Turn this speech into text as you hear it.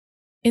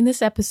In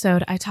this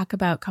episode, I talk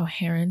about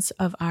coherence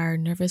of our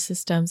nervous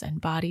systems and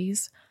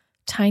bodies,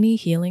 tiny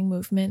healing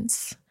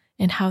movements,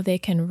 and how they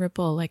can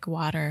ripple like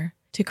water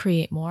to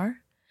create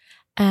more,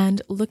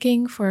 and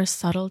looking for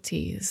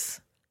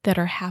subtleties that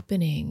are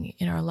happening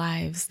in our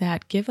lives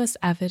that give us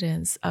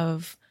evidence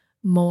of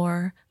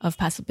more, of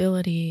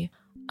possibility,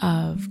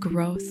 of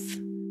growth,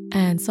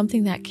 and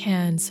something that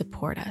can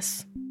support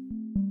us.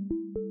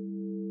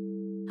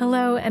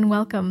 Hello and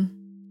welcome.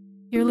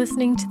 You're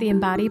listening to the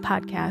Embody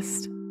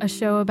Podcast, a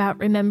show about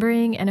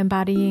remembering and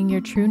embodying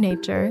your true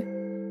nature,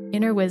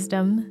 inner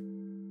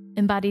wisdom,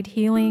 embodied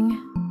healing,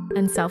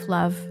 and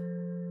self-love.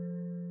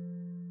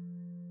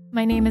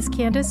 My name is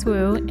Candice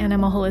Wu, and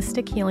I'm a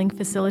holistic healing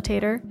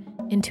facilitator,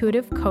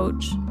 intuitive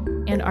coach,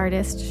 and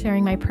artist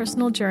sharing my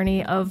personal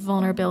journey of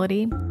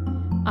vulnerability,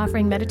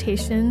 offering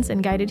meditations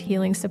and guided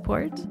healing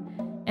support,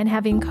 and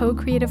having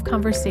co-creative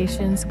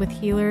conversations with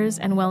healers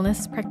and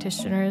wellness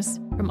practitioners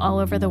from all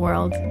over the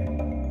world.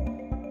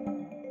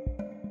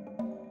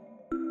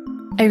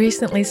 I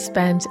recently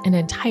spent an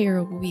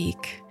entire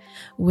week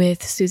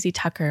with Susie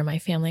Tucker, my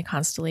family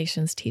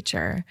constellations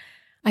teacher.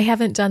 I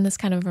haven't done this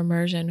kind of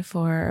immersion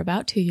for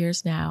about 2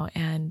 years now,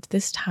 and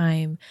this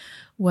time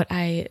what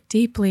I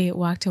deeply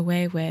walked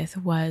away with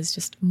was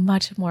just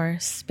much more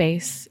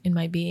space in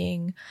my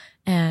being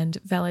and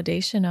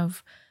validation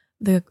of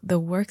the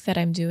work that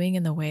I'm doing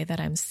and the way that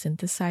I'm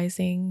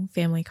synthesizing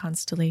family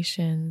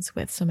constellations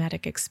with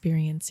somatic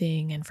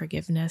experiencing and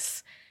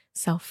forgiveness,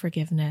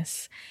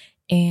 self-forgiveness.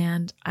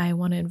 And I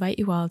want to invite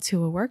you all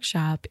to a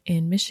workshop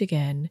in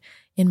Michigan,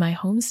 in my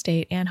home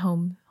state and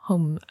home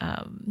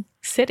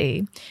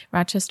city,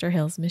 Rochester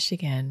Hills,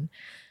 Michigan,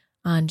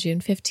 on June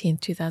 15th,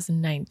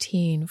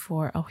 2019,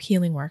 for a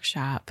healing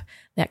workshop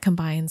that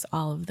combines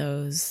all of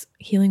those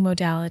healing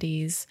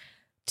modalities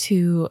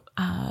to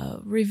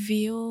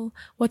reveal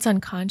what's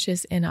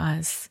unconscious in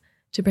us,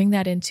 to bring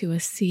that into a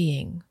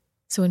seeing.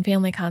 So in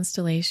family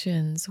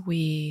constellations,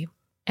 we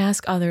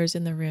ask others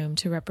in the room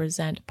to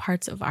represent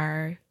parts of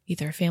our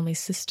either family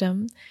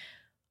system,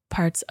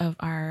 parts of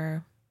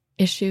our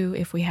issue,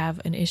 if we have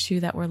an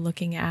issue that we're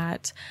looking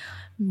at,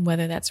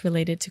 whether that's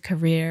related to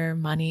career,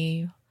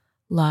 money,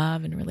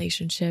 love, and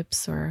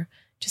relationships, or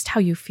just how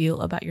you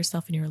feel about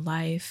yourself and your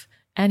life,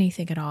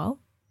 anything at all.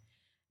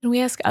 And we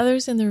ask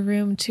others in the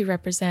room to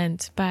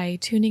represent by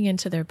tuning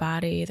into their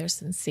body, their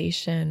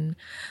sensation,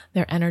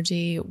 their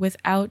energy,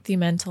 without the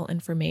mental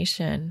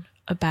information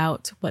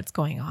about what's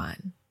going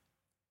on.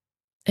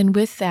 And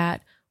with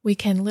that, we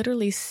can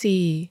literally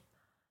see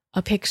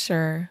a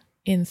picture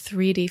in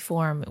 3D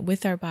form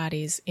with our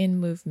bodies in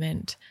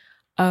movement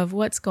of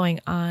what's going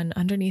on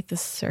underneath the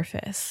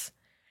surface.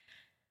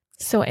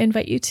 So I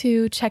invite you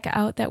to check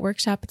out that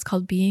workshop. It's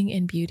called Being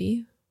in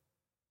Beauty,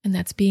 and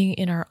that's being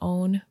in our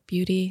own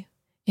beauty,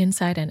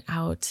 inside and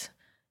out,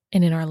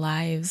 and in our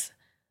lives,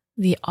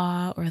 the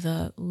awe or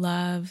the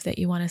love that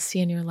you want to see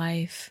in your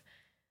life,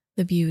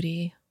 the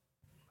beauty.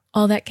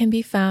 All that can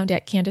be found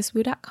at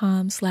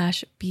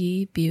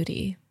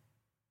candicewu.com/bebeauty.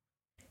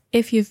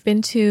 If you've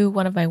been to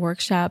one of my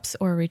workshops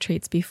or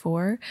retreats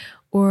before,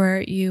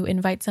 or you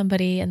invite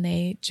somebody and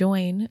they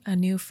join a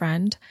new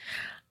friend,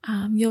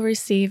 you'll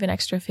receive an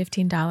extra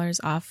 $15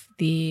 off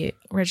the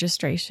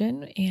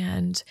registration.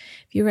 And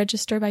if you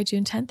register by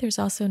June 10th, there's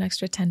also an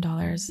extra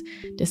 $10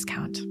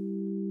 discount.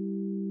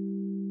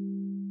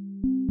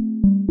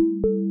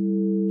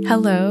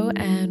 Hello,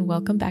 and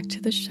welcome back to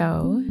the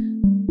show.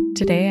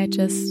 Today, I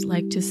just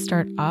like to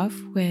start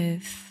off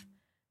with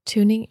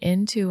tuning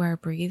into our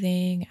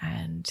breathing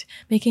and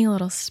making a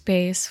little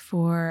space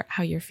for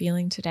how you're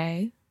feeling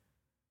today.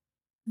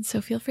 And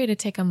so feel free to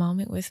take a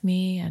moment with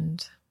me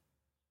and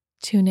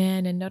tune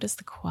in and notice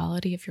the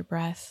quality of your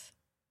breath.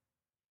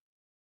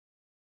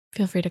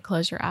 Feel free to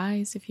close your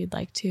eyes if you'd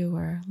like to,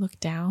 or look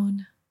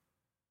down.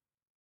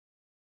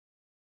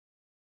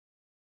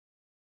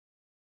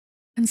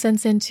 And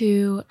sense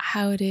into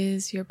how it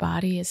is your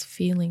body is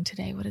feeling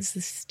today. What is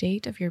the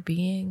state of your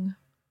being?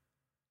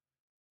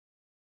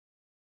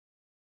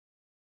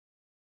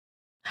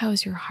 How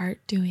is your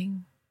heart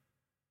doing?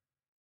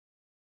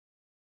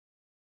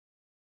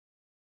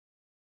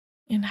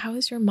 And how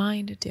is your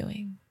mind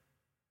doing?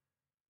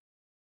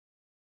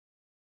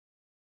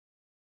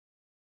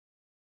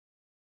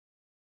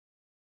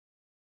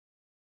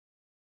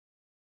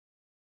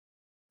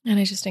 And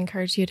I just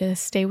encourage you to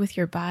stay with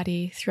your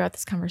body throughout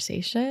this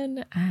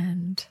conversation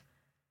and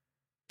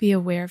be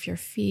aware of your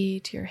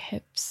feet, your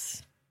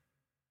hips.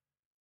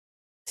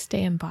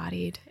 Stay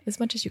embodied as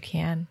much as you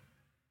can.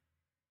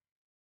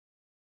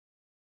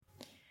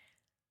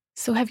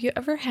 So have you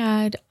ever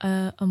had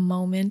a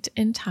moment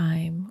in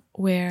time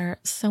where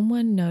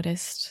someone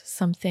noticed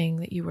something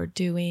that you were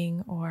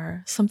doing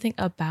or something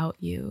about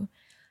you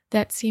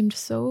that seemed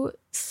so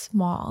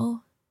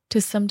small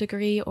to some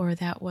degree, or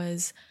that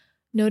was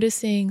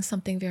noticing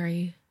something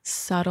very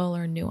subtle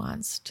or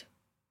nuanced?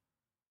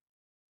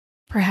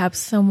 Perhaps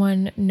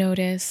someone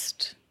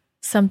noticed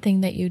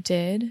something that you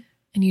did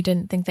and you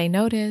didn't think they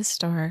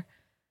noticed, or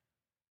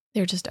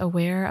they're just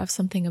aware of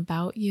something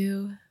about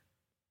you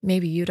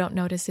maybe you don't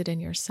notice it in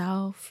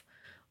yourself,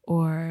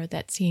 or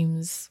that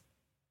seems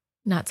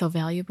not so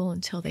valuable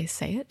until they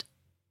say it?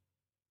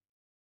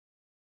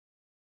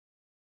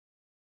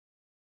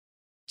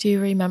 Do you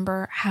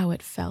remember how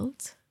it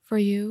felt for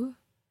you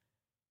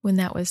when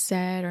that was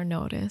said or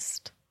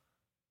noticed?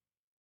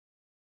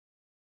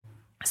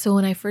 So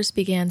when I first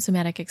began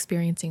somatic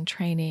experiencing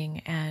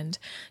training and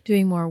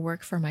doing more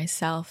work for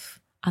myself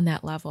on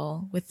that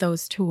level with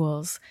those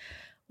tools,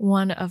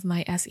 one of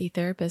my SE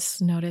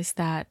therapists noticed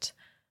that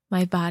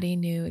my body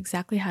knew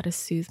exactly how to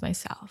soothe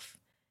myself.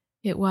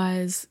 It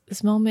was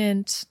this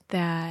moment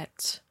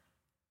that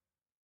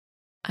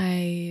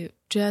I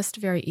just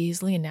very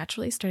easily and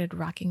naturally started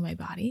rocking my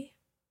body.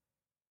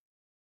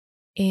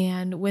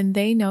 And when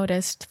they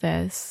noticed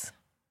this,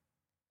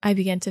 I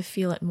began to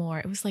feel it more.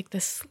 It was like the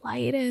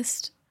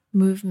slightest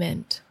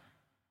movement.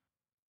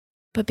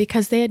 But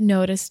because they had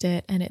noticed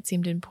it and it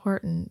seemed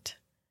important,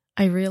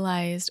 I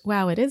realized,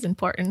 wow, it is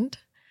important.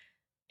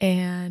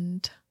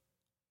 And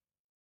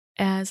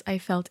as I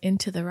felt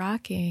into the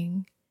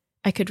rocking,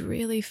 I could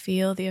really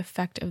feel the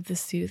effect of the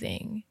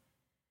soothing.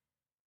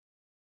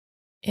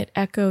 It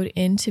echoed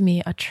into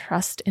me a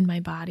trust in my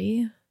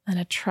body and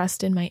a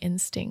trust in my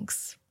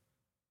instincts.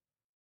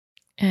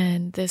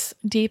 And this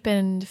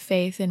deepened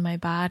faith in my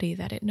body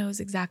that it knows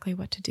exactly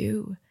what to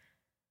do.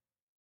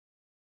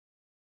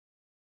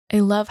 I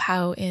love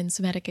how in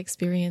somatic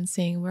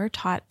experiencing, we're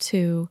taught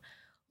to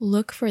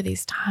look for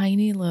these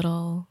tiny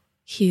little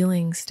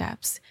healing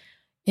steps.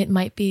 It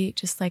might be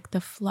just like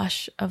the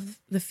flush of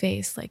the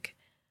face, like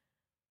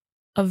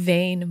a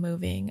vein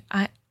moving.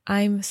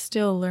 I'm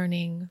still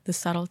learning the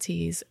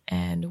subtleties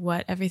and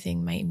what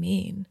everything might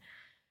mean.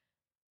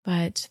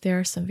 But there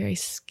are some very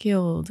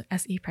skilled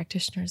SE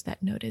practitioners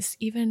that notice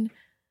even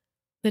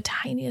the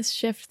tiniest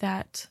shift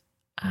that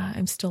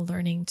I'm still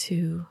learning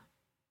to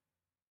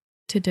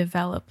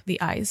develop the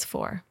eyes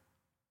for.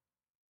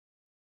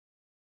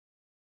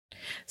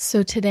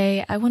 So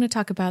today I want to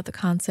talk about the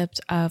concept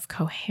of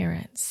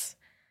coherence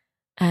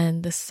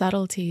and the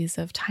subtleties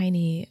of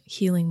tiny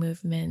healing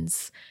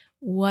movements.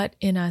 What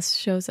in us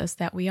shows us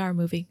that we are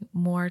moving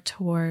more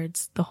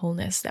towards the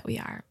wholeness that we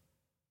are.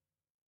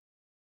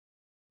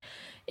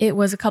 It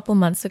was a couple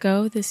months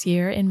ago this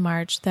year in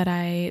March that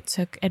I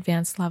took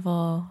advanced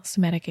level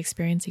somatic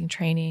experiencing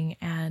training,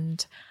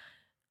 and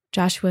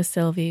Joshua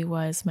Sylvie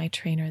was my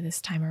trainer this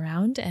time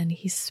around, and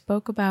he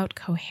spoke about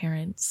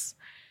coherence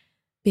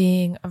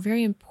being a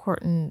very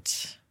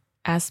important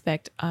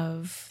aspect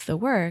of the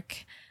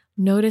work,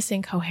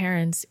 noticing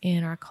coherence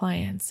in our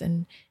clients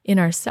and in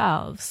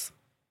ourselves.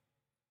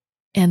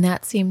 And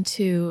that seemed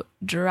to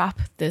drop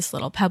this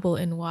little pebble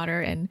in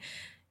water, and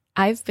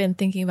I've been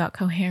thinking about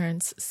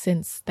coherence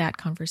since that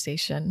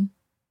conversation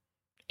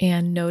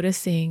and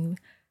noticing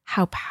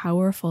how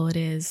powerful it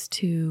is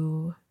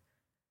to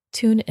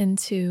tune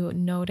into,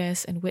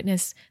 notice, and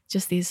witness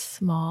just these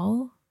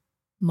small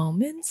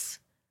moments.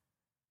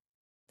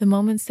 The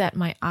moments that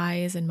my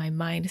eyes and my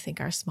mind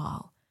think are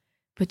small,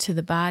 but to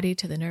the body,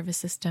 to the nervous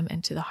system,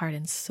 and to the heart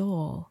and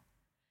soul,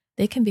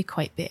 they can be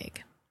quite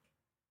big.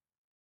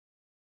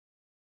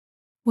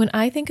 When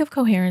I think of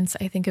coherence,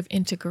 I think of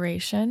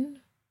integration,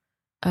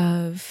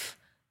 of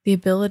the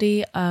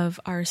ability of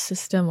our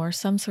system or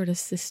some sort of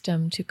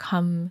system to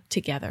come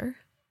together.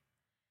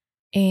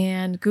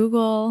 And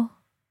Google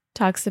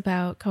talks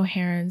about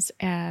coherence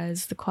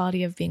as the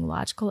quality of being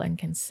logical and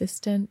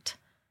consistent,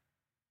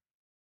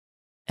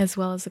 as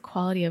well as the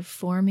quality of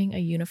forming a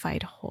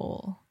unified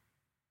whole.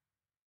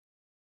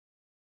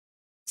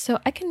 So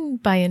I can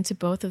buy into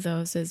both of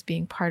those as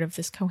being part of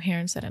this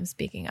coherence that I'm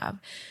speaking of.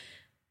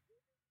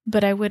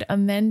 But I would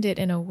amend it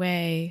in a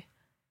way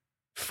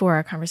for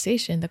our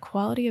conversation, the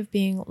quality of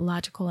being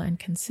logical and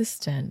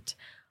consistent.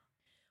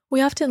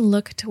 We often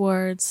look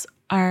towards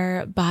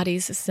our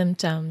body's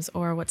symptoms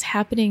or what's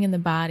happening in the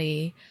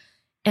body,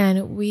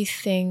 and we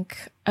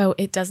think, oh,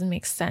 it doesn't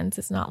make sense.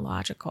 It's not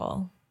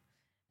logical,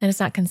 and it's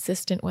not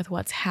consistent with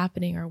what's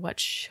happening or what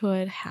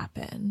should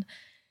happen.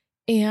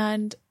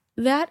 And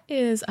that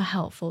is a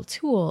helpful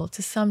tool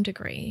to some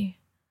degree,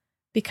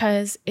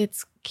 because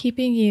it's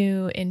keeping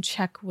you in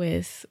check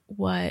with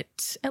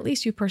what at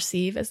least you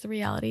perceive as the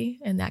reality.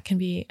 And that can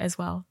be as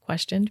well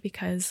questioned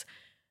because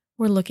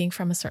we're looking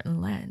from a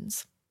certain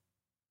lens.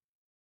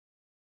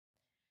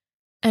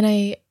 And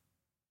I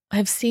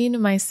have seen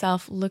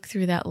myself look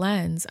through that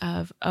lens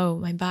of, oh,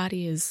 my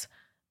body is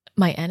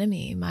my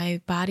enemy.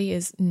 My body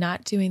is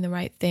not doing the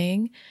right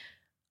thing.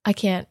 I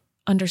can't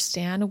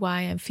understand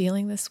why I'm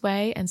feeling this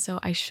way, and so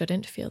I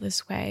shouldn't feel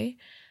this way.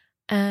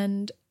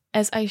 And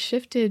as I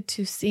shifted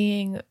to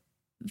seeing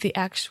the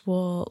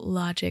actual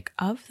logic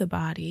of the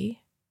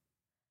body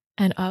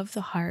and of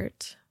the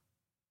heart,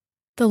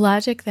 the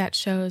logic that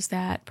shows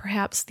that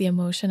perhaps the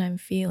emotion I'm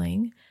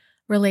feeling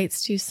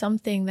relates to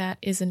something that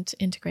isn't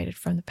integrated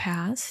from the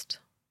past,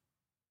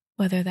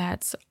 whether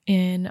that's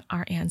in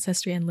our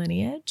ancestry and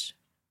lineage,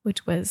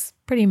 which was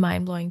pretty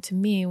mind-blowing to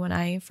me when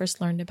I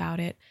first learned about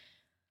it,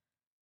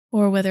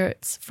 or whether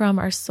it's from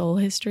our soul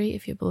history,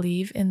 if you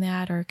believe in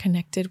that or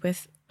connected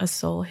with a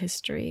soul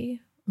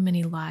history,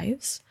 many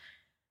lives,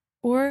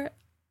 or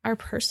our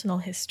personal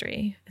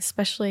history,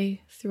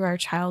 especially through our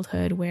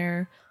childhood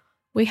where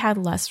we had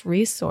less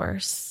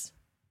resource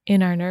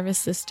in our nervous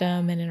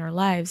system and in our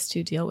lives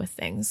to deal with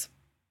things.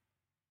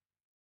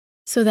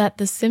 So that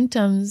the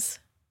symptoms,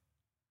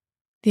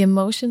 the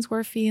emotions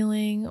we're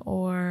feeling,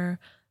 or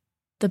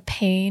the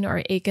pain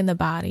or ache in the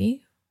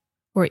body,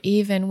 or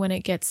even when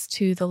it gets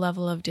to the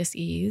level of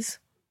dis-ease,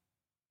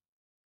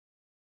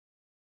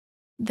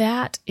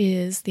 that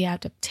is the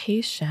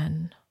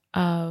adaptation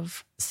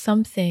of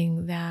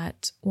something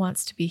that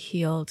wants to be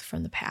healed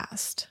from the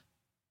past.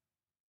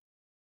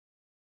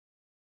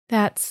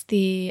 That's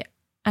the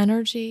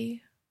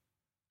energy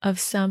of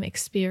some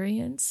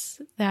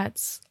experience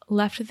that's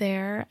left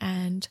there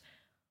and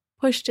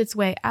pushed its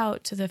way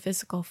out to the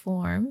physical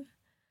form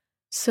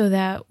so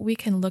that we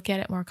can look at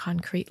it more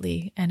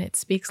concretely and it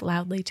speaks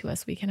loudly to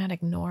us. We cannot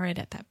ignore it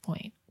at that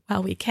point.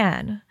 Well, we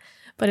can,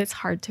 but it's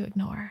hard to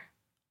ignore.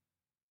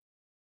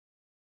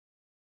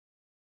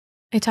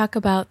 I talk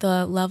about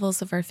the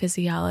levels of our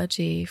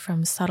physiology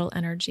from subtle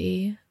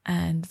energy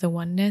and the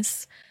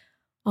oneness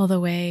all the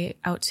way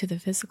out to the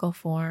physical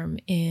form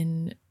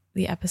in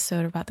the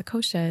episode about the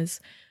koshas,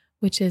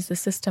 which is the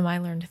system I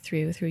learned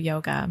through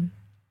yoga.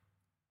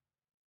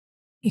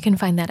 You can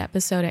find that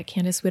episode at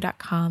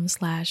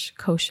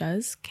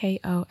candicewu.com/koshas,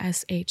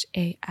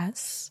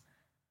 KOSHAS.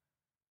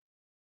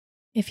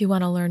 If you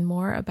want to learn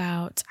more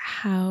about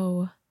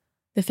how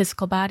the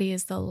physical body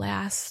is the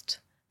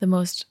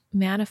most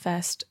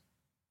manifest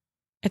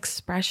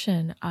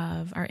expression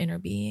of our inner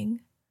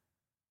being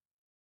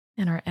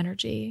and our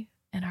energy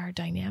and our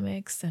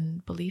dynamics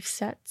and belief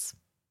sets.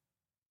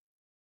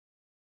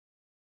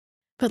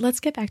 But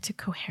let's get back to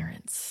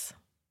coherence.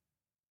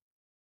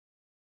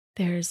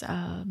 There's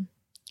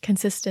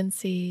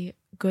consistency,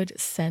 good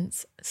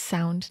sense,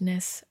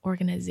 soundness,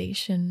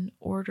 organization,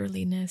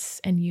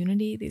 orderliness, and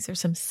unity. These are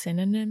some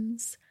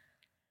synonyms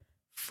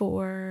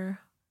for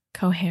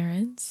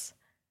coherence.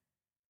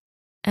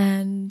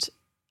 And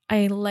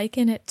I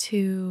liken it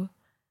to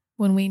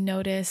when we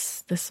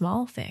notice the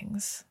small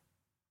things,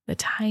 the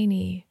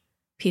tiny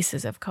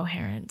pieces of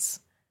coherence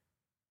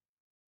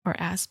or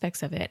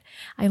aspects of it.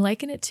 I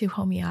liken it to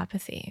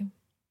homeopathy.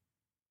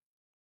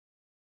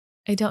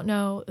 I don't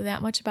know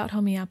that much about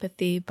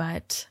homeopathy,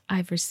 but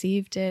I've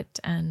received it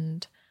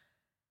and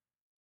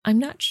I'm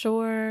not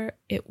sure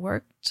it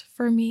worked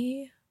for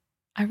me.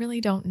 I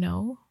really don't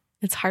know.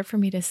 It's hard for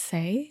me to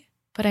say,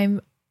 but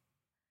I'm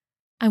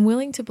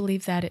willing to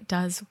believe that it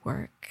does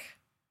work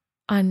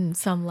on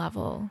some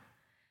level.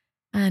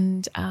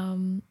 And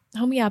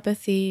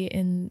homeopathy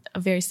in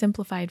a very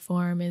simplified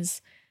form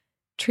is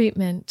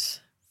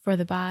treatment for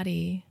the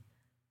body,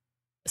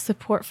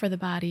 support for the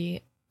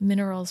body,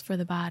 minerals for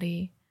the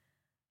body,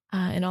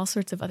 and all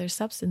sorts of other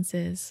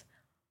substances,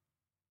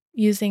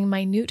 using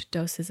minute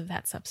doses of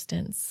that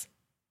substance.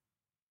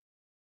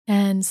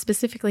 And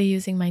specifically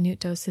using minute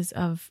doses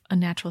of a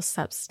natural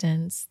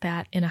substance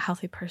that in a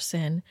healthy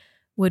person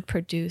would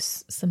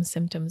produce some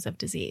symptoms of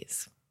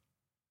disease.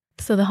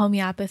 So the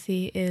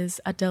homeopathy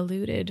is a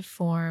diluted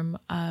form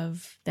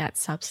of that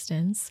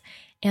substance,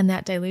 and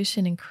that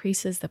dilution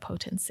increases the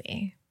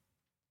potency.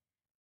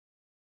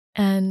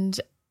 And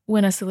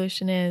when a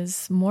solution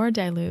is more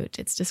dilute,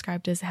 it's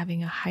described as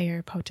having a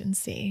higher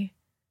potency,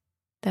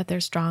 that they're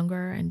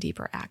stronger and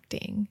deeper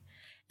acting.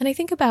 And I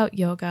think about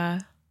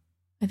yoga,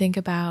 I think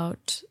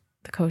about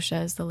the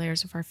koshas, the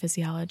layers of our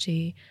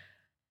physiology,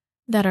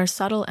 that are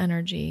subtle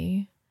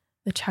energy,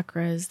 the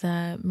chakras,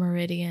 the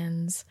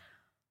meridians,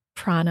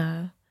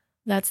 prana,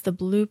 that's the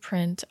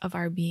blueprint of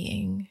our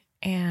being.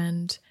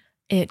 And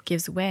it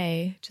gives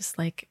way, just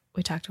like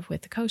we talked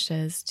with the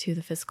koshas, to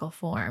the physical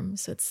form.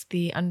 So it's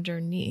the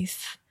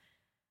underneath,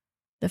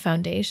 the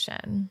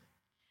foundation.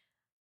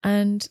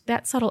 And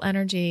that subtle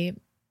energy,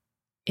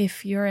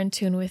 if you're in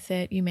tune with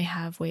it, you may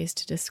have ways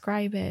to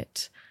describe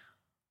it.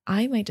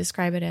 I might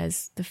describe it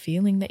as the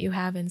feeling that you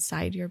have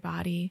inside your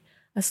body,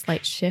 a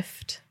slight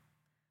shift,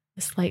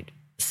 a slight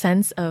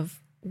sense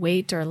of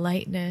weight or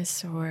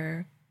lightness,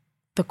 or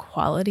the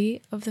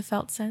quality of the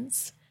felt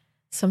sense.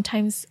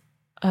 Sometimes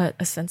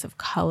a sense of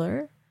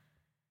color,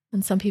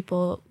 and some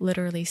people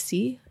literally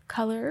see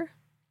color.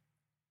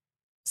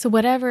 So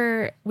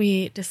whatever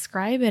we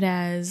describe it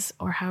as,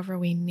 or however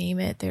we name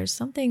it, there's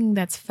something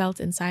that's felt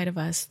inside of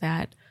us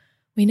that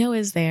we know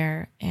is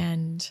there,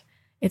 and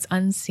it's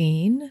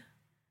unseen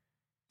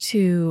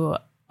to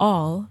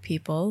all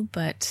people,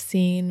 but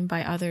seen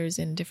by others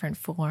in different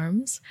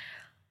forms.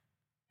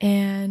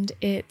 And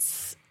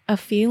it's a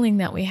feeling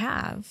that we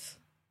have.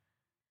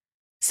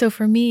 So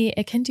for me,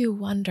 it can do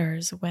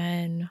wonders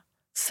when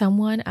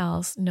someone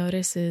else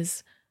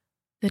notices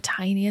the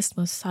tiniest,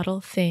 most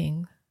subtle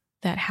thing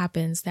that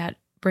happens that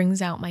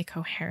brings out my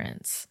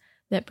coherence,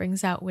 that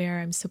brings out where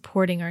I'm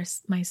supporting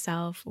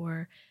myself,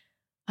 or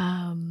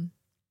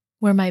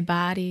where my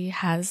body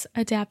has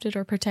adapted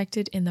or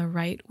protected in the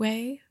right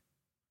way.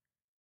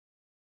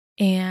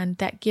 And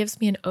that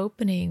gives me an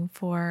opening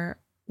for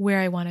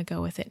where I want to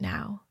go with it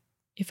now.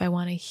 If I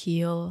want to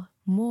heal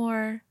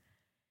more,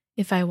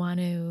 if I want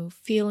to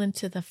feel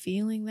into the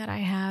feeling that I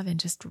have and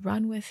just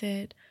run with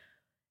it.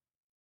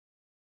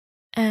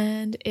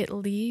 And it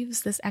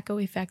leaves this echo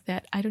effect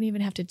that I don't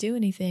even have to do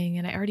anything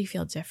and I already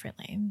feel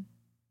differently.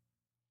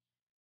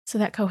 So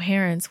that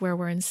coherence where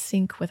we're in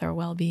sync with our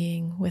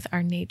well-being, with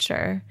our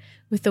nature,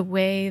 with the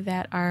way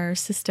that our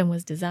system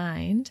was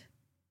designed.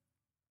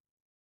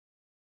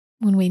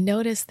 When we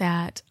notice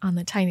that on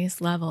the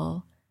tiniest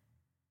level,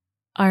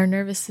 our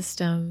nervous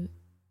system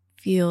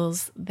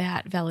feels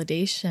that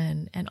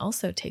validation and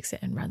also takes it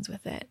and runs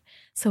with it.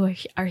 So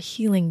our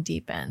healing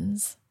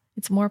deepens.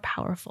 It's more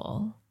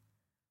powerful.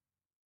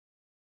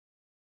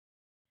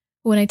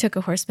 When I took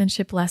a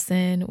horsemanship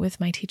lesson with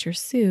my teacher,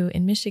 Sue,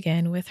 in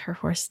Michigan with her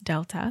horse,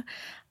 Delta,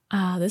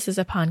 this is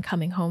upon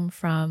coming home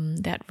from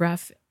that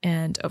rough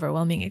and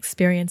overwhelming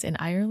experience in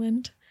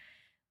Ireland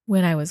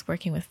when I was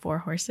working with 4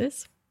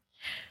 horses.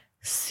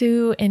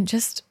 Sue, in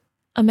just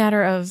a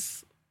matter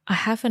of a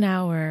half an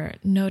hour,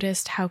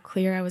 noticed how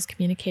clear I was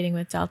communicating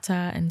with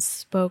Delta and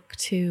spoke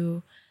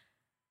to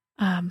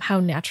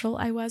how natural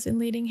I was in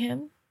leading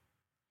him.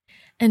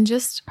 And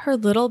just her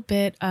little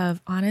bit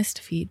of honest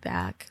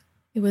feedback,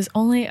 it was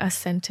only a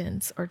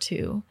sentence or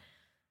two,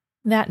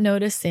 that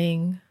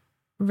noticing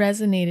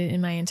resonated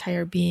in my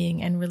entire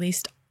being and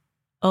released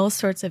all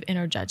sorts of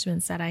inner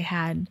judgments that I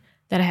had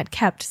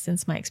kept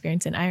since my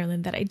experience in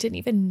Ireland that I didn't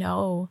even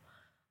know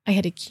I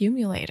had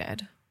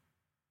accumulated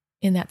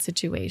in that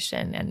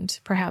situation, and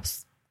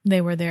perhaps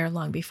they were there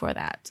long before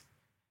that.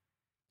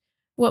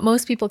 What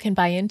most people can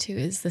buy into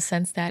is the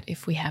sense that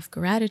if we have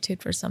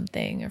gratitude for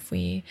something, or if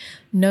we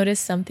notice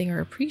something or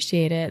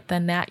appreciate it,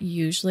 then that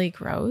usually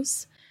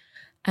grows.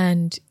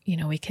 And,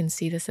 we can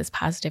see this as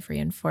positive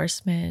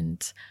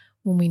reinforcement.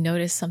 When we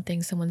notice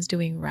something someone's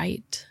doing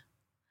right,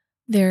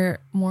 they're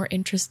more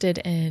interested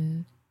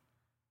in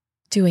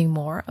doing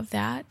more of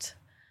that.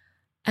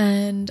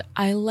 And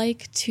I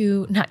like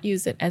to not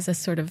use it as a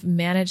sort of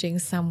managing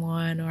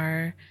someone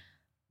or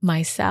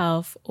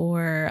myself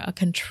or a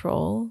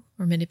control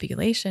or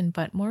manipulation,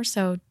 but more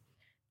so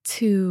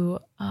to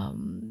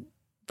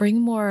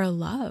bring more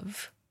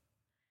love.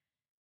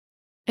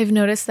 I've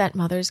noticed that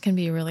mothers can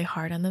be really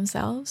hard on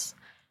themselves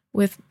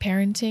with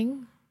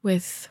parenting,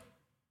 with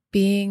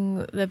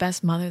being the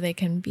best mother they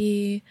can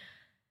be.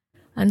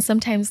 And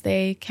sometimes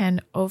they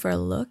can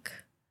overlook.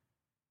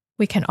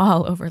 We can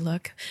all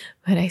overlook,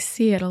 but I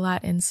see it a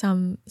lot in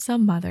some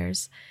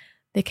mothers.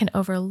 They can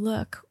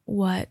overlook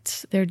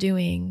what they're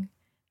doing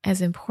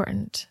as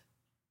important,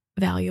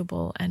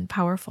 valuable, and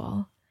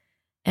powerful,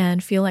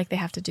 and feel like they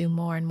have to do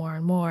more and more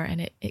and more,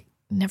 and it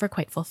never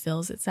quite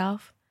fulfills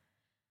itself.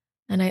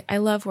 And I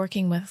love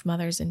working with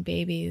mothers and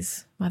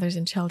babies, mothers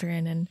and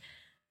children, and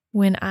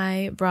when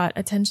I brought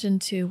attention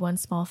to one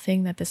small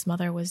thing that this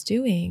mother was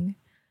doing,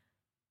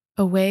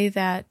 a way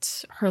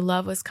that her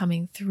love was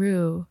coming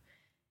through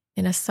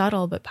in a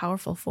subtle but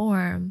powerful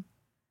form,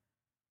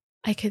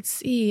 I could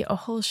see a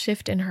whole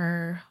shift in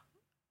her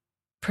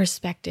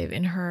perspective,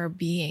 in her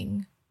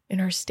being, in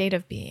her state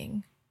of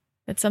being,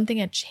 that something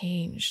had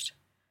changed,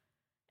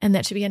 and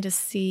that she began to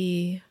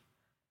see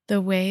the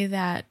way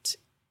that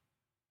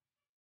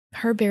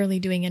her barely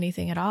doing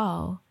anything at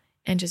all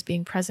and just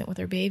being present with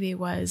her baby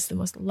was the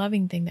most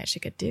loving thing that she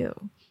could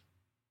do.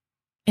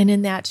 And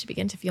in that, she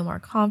began to feel more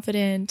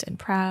confident and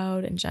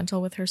proud and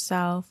gentle with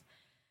herself,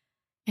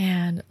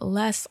 and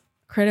less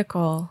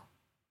critical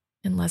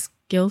and less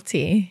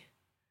guilty.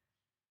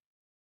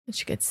 And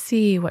she could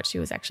see what she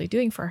was actually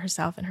doing for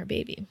herself and her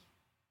baby.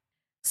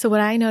 So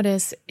what I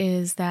notice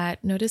is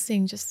that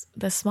noticing just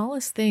the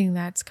smallest thing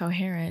that's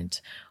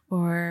coherent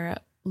or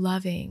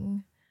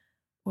loving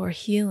or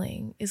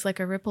healing is like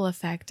a ripple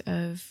effect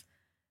of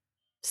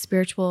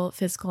spiritual,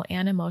 physical,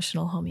 and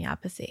emotional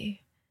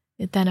homeopathy.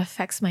 It then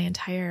affects my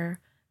entire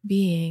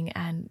being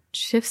and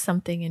shifts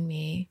something in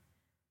me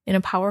in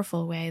a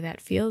powerful way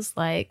that feels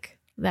like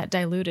that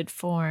diluted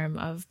form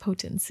of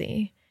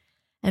potency.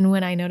 And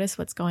when I notice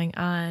what's going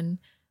on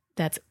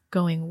that's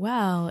going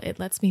well, it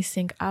lets me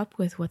sync up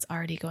with what's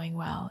already going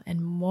well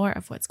and more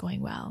of what's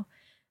going well,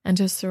 and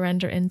to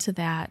surrender into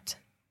that,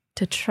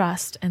 to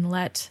trust and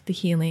let the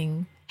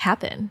healing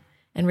happen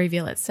and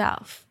reveal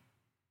itself.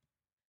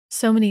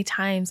 So many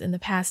times in the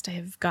past, I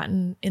have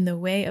gotten in the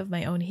way of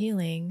my own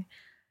healing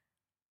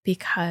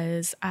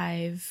because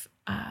I've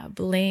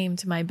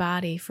blamed my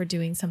body for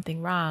doing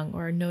something wrong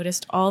or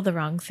noticed all the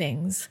wrong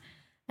things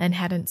and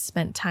hadn't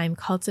spent time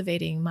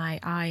cultivating my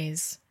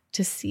eyes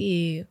to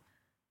see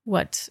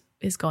what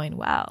is going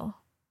well.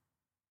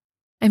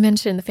 I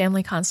mentioned the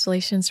Family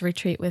Constellations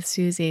retreat with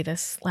Susie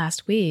this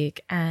last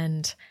week,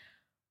 and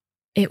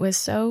it was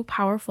so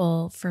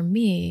powerful for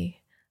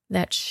me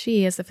that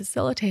she, as a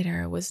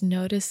facilitator, was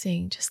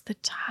noticing just the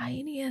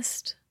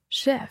tiniest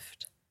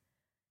shift.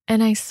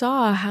 And I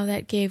saw how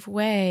that gave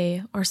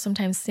way or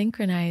sometimes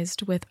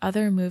synchronized with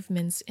other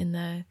movements in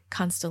the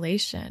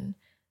constellation,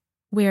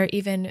 where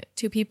even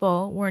two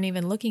people weren't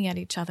even looking at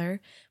each other,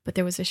 but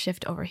there was a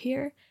shift over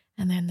here,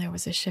 and then there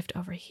was a shift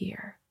over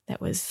here that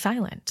was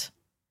silent.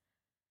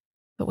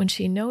 But when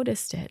she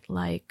noticed it,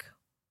 like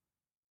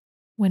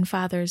when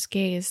father's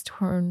gaze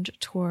turned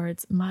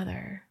towards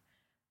mother,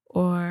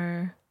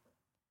 or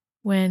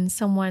when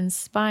someone's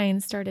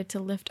spine started to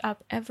lift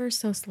up ever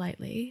so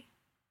slightly,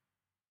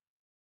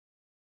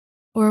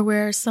 or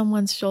where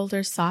someone's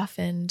shoulders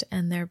softened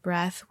and their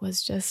breath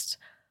was just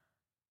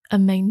a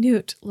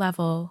minute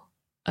level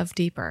of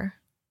deeper.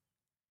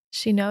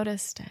 She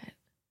noticed it.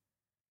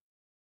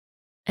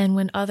 And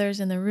when others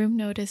in the room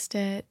noticed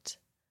it,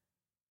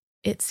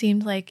 it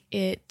seemed like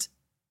it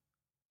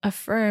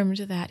affirmed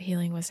that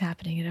healing was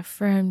happening. It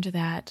affirmed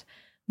that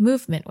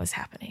movement was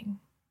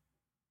happening.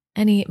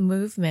 Any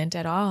movement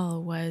at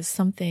all was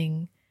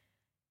something,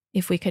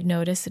 if we could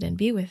notice it and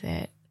be with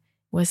it,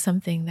 was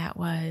something that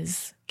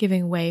was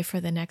giving way for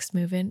the next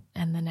movement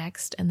and the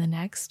next and the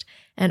next.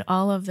 And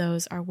all of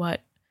those are what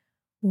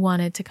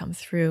wanted to come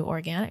through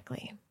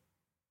organically.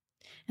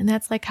 And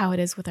that's like how it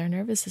is with our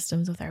nervous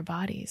systems, with our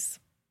bodies.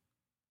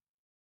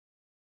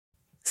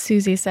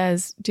 Susie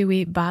says, do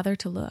we bother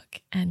to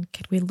look? And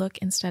could we look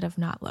instead of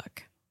not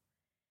look?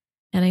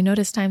 And I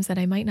notice times that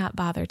I might not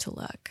bother to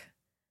look.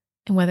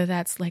 And whether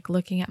that's like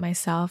looking at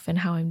myself and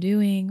how I'm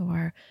doing,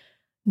 or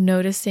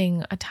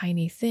noticing a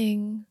tiny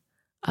thing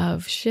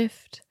of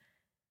shift,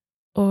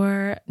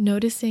 or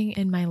noticing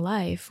in my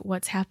life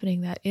what's happening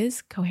that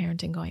is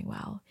coherent and going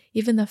well.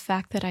 Even the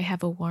fact that I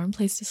have a warm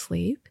place to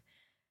sleep,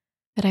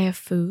 that I have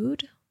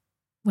food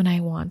when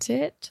I want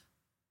it,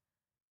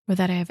 or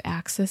that I have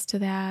access to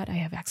that. I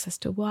have access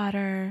to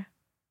water.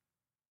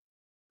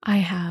 I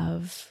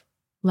have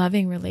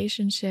loving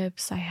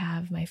relationships. I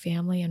have my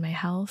family and my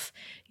health.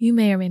 You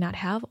may or may not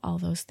have all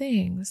those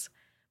things,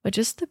 but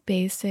just the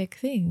basic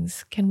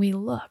things. Can we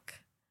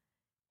look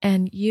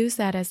and use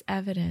that as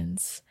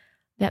evidence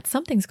that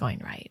something's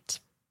going right?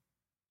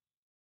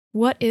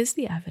 What is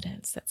the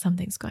evidence that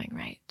something's going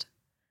right,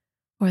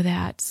 or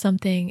that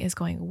something is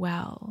going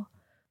well?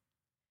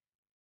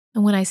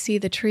 And when I see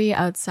the tree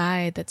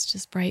outside that's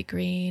just bright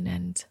green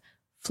and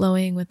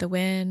flowing with the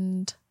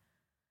wind,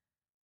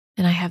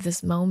 and I have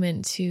this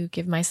moment to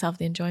give myself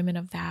the enjoyment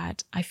of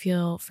that, I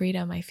feel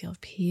freedom, I feel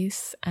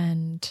peace,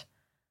 and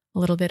a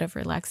little bit of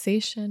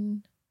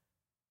relaxation.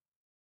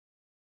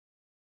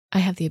 I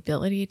have the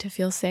ability to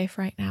feel safe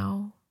right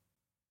now.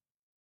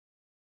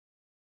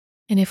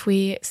 And if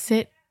we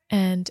sit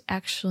and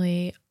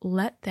actually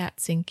let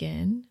that sink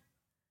in,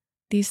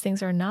 these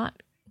things are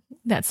not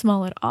that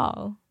small at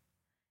all.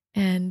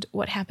 And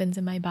what happens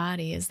in my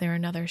body? Is there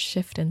another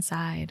shift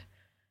inside?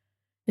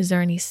 Is there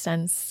any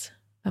sense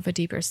of a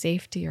deeper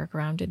safety or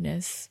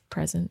groundedness,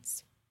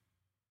 presence,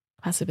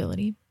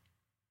 possibility?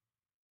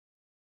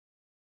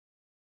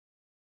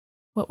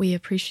 What we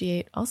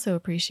appreciate also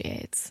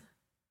appreciates.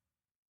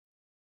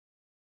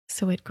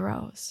 So it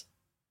grows.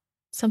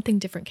 Something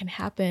different can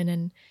happen,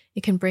 and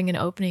it can bring an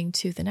opening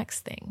to the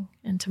next thing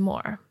and to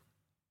more.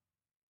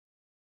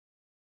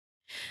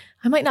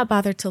 I might not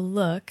bother to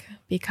look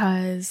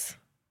because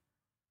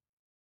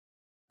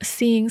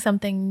seeing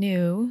something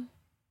new,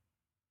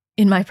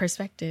 in my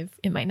perspective,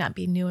 it might not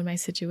be new in my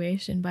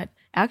situation, but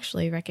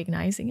actually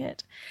recognizing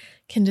it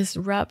can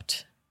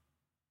disrupt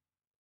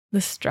the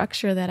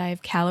structure that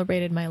I've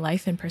calibrated my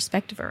life and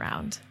perspective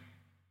around.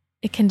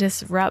 It can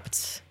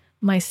disrupt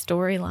my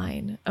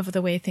storyline of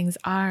the way things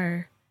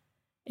are.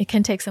 It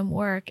can take some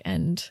work,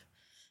 and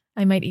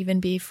I might even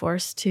be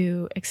forced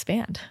to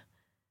expand.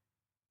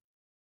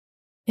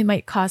 It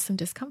might cause some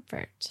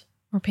discomfort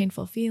or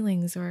painful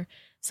feelings, or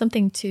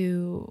something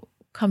to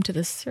come to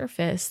the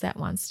surface that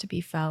wants to be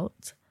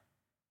felt.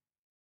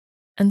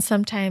 And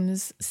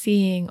sometimes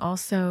seeing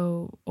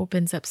also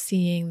opens up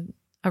seeing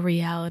a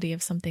reality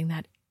of something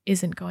that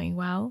isn't going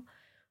well,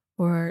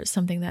 or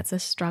something that's a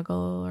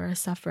struggle or a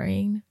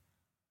suffering.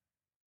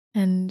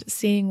 And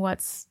seeing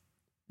what's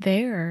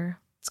there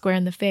square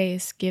in the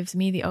face gives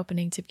me the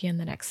opening to begin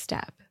the next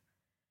step.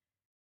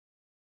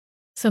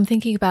 So I'm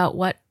thinking about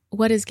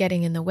what is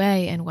getting in the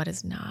way and what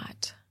is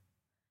not.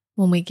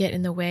 When we get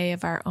in the way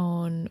of our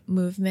own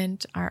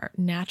movement, our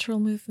natural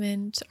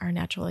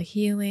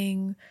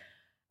healing,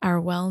 our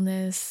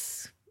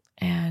wellness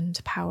and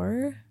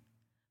power,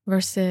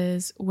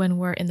 versus when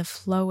we're in the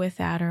flow with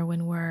that, or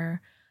when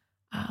we're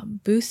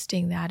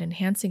boosting that,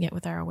 enhancing it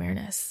with our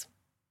awareness.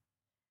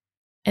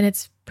 And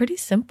it's pretty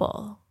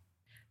simple.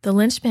 The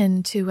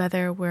linchpin to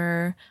whether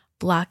we're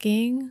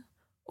blocking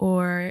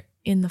or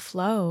in the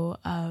flow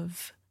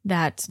of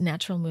that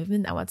natural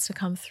movement that wants to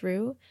come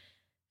through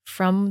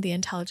from the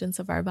intelligence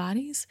of our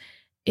bodies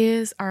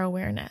is our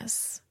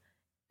awareness.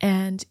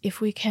 And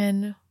if we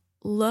can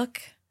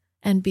look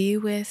and be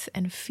with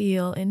and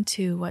feel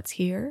into what's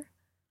here,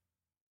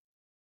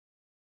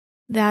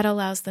 that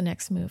allows the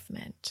next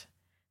movement.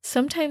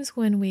 Sometimes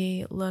when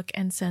we look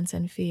and sense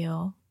and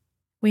feel,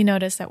 we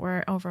notice that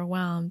we're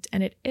overwhelmed,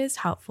 and it is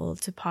helpful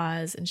to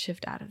pause and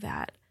shift out of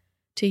that,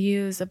 to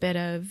use a bit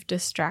of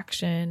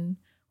distraction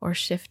or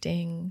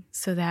shifting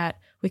so that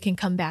we can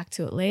come back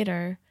to it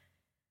later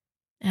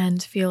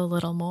and feel a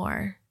little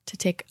more, to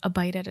take a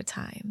bite at a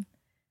time.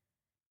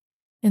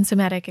 In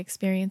somatic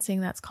experiencing,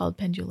 that's called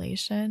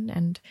pendulation,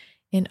 and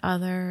in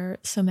other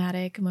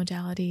somatic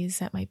modalities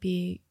that might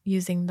be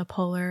using the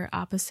polar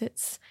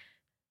opposites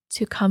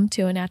to come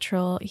to a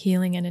natural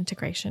healing and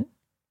integration.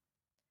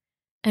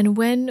 And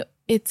when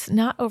it's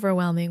not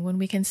overwhelming, when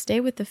we can stay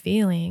with the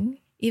feeling,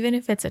 even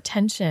if it's a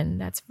tension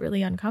that's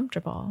really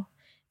uncomfortable,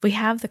 we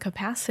have the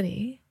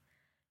capacity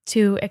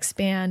to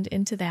expand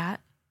into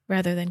that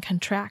rather than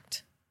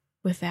contract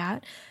with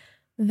that,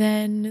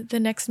 then the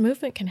next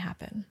movement can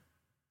happen.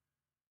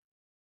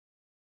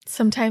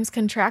 Sometimes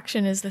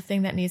contraction is the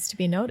thing that needs to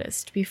be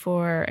noticed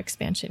before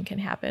expansion can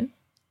happen.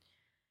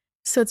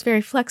 So it's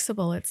very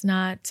flexible. It's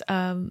not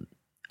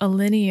a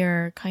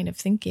linear kind of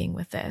thinking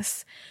with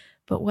this,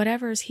 but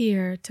whatever's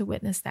here, to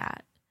witness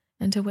that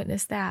and to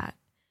witness that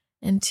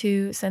and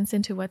to sense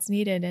into what's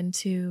needed and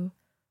to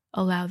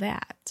allow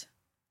that.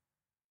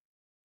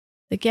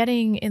 The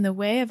getting in the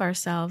way of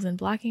ourselves and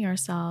blocking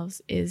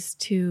ourselves is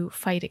to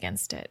fight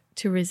against it,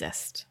 to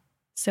resist.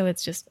 So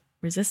it's just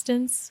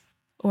resistance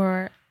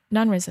or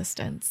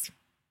non-resistance.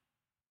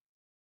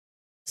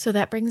 So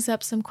that brings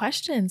up some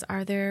questions.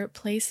 Are there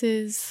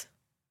places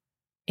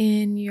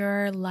in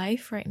your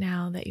life right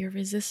now that you're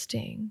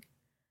resisting?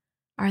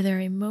 Are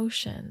there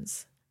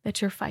emotions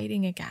that you're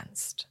fighting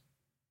against?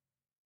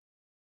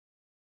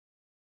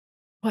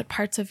 What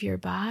parts of your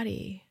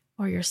body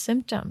or your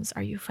symptoms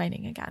are you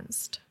fighting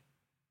against?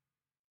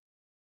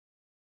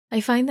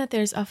 I find that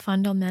there's a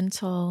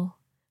fundamental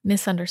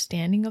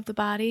misunderstanding of the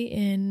body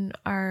in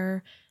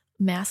our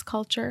mass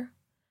culture,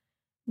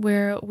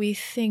 where we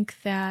think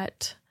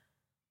that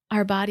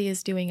our body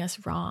is doing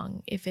us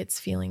wrong if it's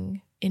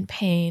feeling in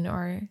pain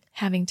or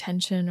having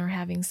tension or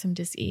having some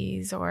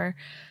dis-ease or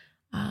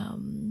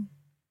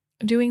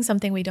doing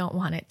something we don't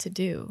want it to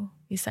do,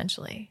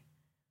 essentially.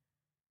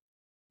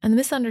 And the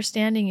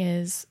misunderstanding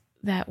is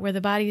that where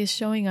the body is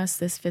showing us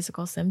this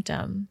physical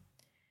symptom,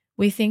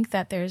 we think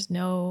that there's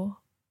no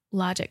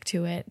logic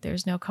to it,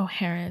 there's no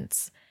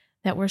coherence,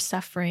 that we're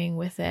suffering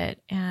with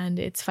it and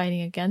it's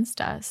fighting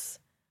against us.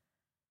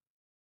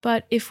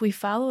 But if we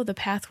follow the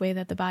pathway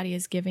that the body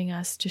is giving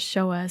us to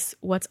show us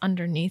what's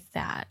underneath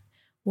that,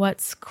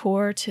 what's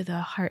core to the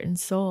heart and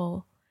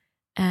soul,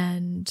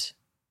 and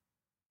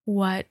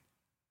what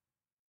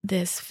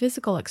this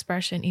physical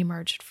expression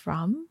emerged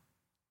from,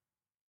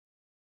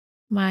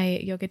 my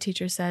yoga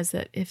teacher says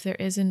that if there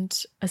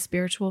isn't a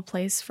spiritual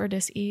place for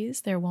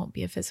dis-ease, there won't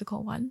be a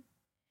physical one.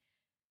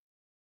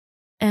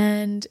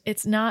 And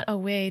it's not a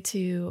way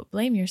to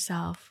blame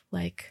yourself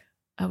like,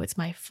 oh, it's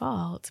my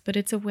fault, but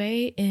it's a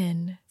way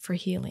in for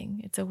healing.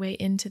 It's a way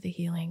into the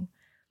healing.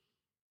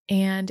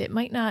 And it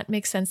might not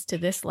make sense to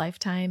this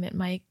lifetime. It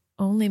might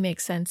only make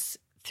sense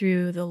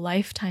through the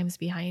lifetimes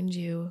behind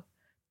you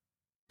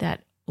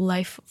that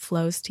life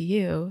flows to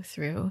you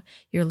through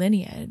your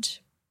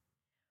lineage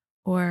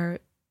or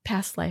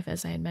past life,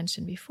 as I had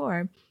mentioned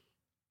before.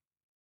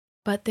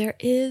 But there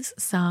is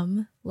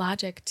some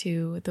logic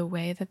to the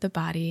way that the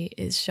body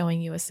is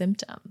showing you a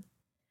symptom.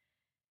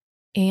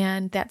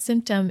 And that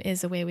symptom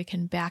is a way we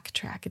can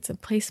backtrack. It's a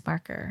place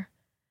marker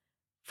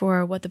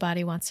for what the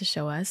body wants to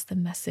show us, the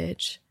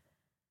message,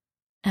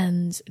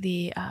 and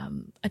the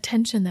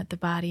attention that the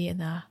body and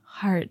the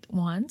heart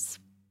wants,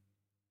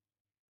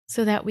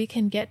 so that we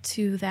can get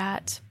to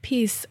that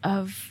piece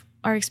of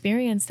our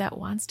experience that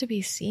wants to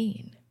be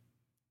seen.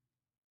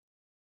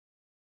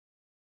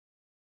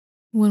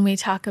 When we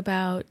talk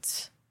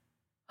about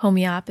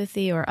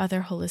homeopathy or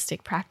other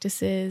holistic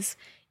practices,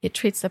 it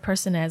treats the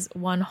person as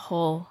one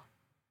whole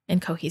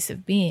and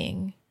cohesive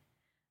being,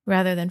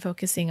 rather than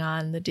focusing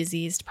on the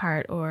diseased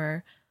part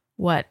or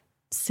what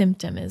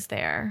symptom is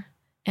there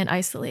and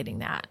isolating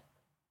that.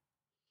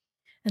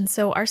 And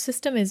so our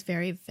system is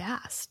very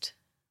vast,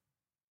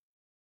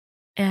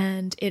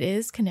 and it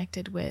is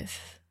connected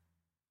with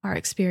our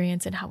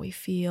experience and how we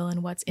feel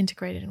and what's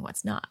integrated and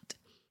what's not.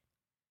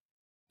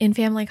 In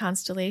family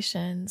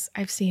constellations,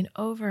 I've seen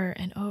over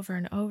and over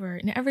and over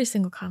in every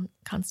single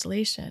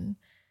constellation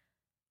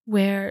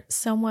where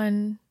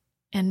someone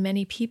and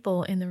many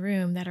people in the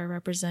room that are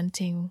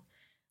representing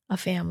a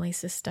family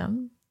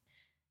system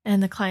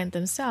and the client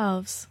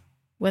themselves,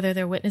 whether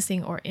they're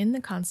witnessing or in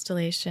the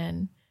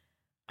constellation,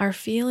 are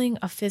feeling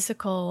a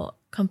physical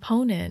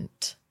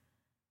component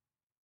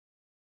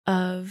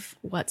of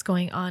what's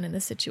going on in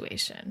the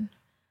situation.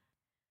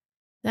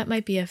 That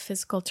might be a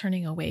physical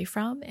turning away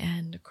from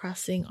and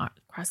crossing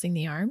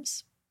the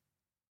arms,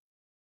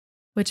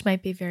 which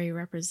might be very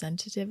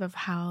representative of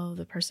how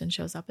the person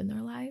shows up in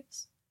their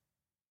lives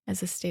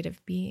as a state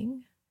of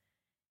being.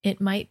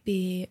 It might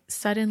be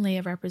suddenly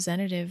a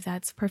representative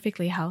that's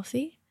perfectly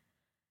healthy,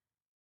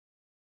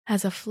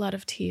 has a flood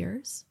of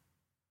tears,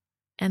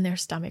 and their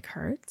stomach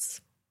hurts.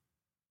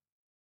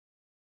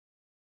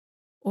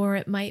 Or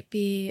it might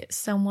be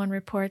someone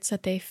reports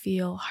that they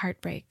feel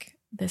heartbreak,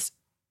 this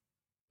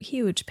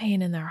huge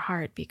pain in their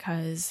heart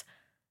because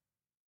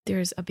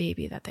there's a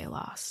baby that they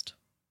lost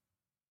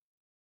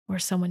or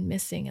someone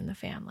missing in the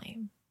family.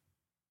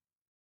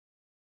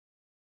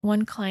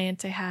 One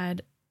client I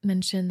had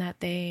mentioned that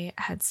they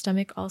had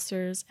stomach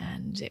ulcers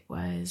and it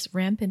was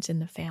rampant in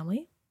the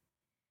family.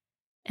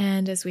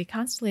 And as we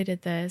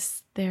constellated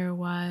this, there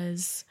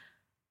was,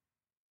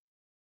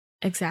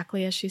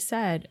 exactly as she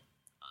said,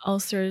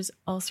 ulcers,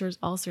 ulcers,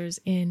 ulcers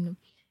in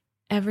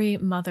every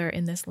mother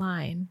in this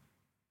line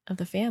of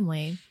the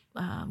family,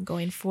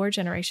 going 4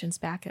 generations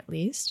back at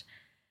least.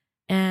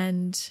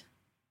 And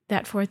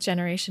that 4th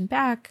generation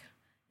back,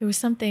 there was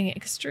something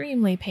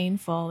extremely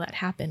painful that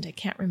happened. I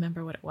can't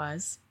remember what it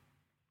was,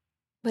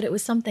 but it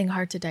was something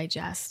hard to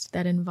digest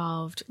that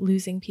involved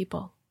losing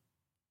people.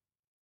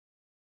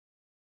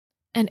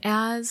 And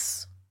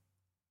as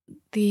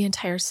the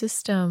entire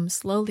system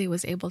slowly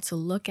was able to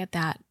look at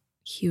that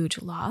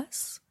huge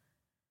loss,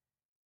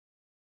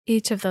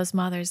 each of those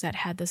mothers that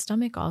had the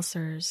stomach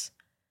ulcers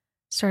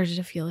started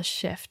to feel a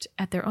shift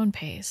at their own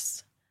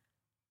pace.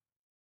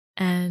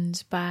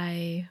 And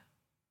by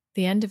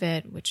the end of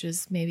it, which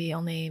was maybe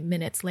only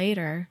minutes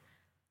later,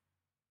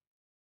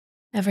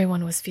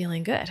 everyone was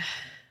feeling good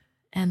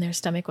and their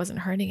stomach wasn't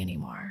hurting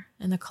anymore.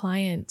 And the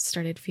client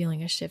started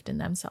feeling a shift in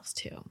themselves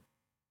too.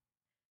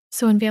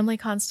 So in family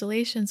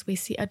constellations, we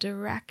see a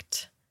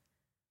direct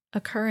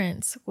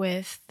occurrence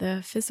with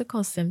the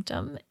physical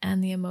symptom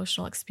and the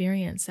emotional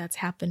experience that's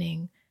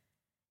happening.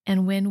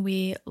 And when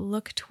we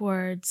look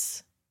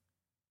towards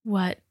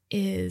what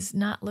is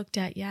not looked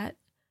at yet,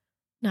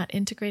 not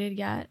integrated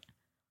yet,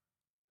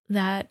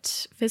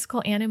 that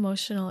physical and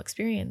emotional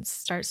experience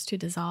starts to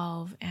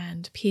dissolve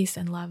and peace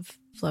and love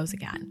flows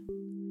again.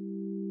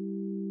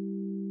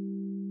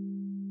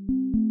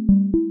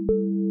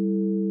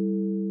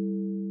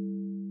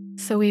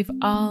 So we've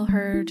all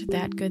heard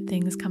that good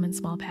things come in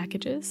small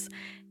packages,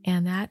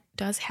 and that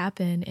does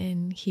happen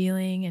in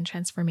healing and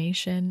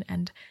transformation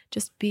and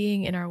just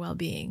being in our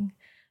well-being,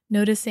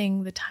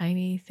 noticing the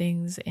tiny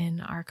things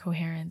in our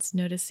coherence,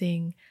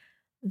 noticing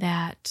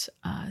that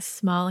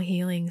small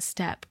healing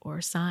step or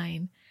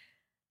sign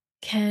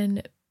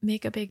can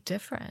make a big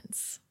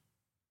difference.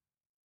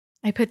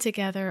 I put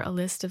together a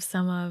list of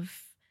some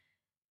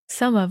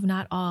of,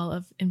 not all,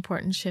 of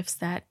important shifts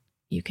that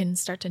you can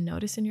start to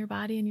notice in your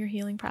body in your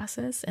healing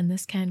process, and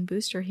this can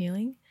boost your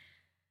healing.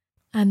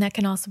 And that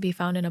can also be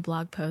found in a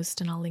blog post,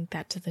 and I'll link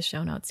that to the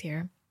show notes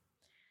here.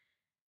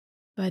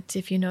 But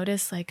if you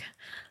notice like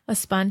a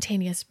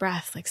spontaneous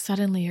breath, like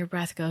suddenly your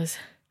breath goes,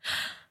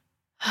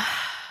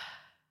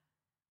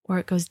 or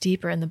it goes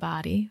deeper in the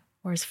body,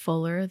 or is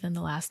fuller than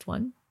the last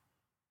one.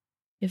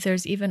 If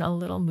there's even a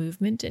little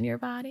movement in your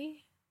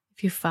body,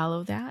 if you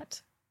follow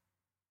that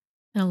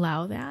and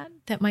allow that,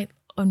 that might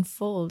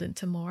unfold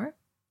into more.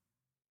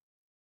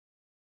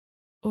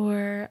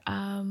 Or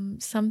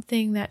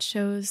something that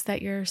shows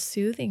that you're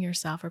soothing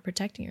yourself or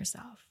protecting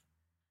yourself.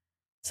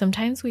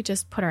 Sometimes we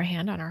just put our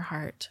hand on our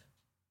heart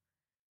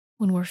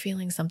when we're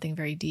feeling something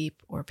very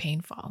deep or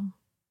painful.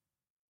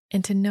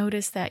 And to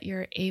notice that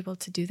you're able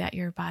to do that,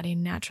 your body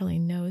naturally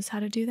knows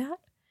how to do that,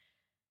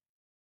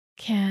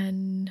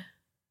 can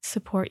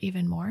support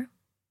even more.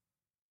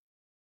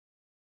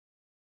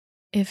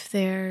 If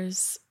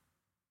there's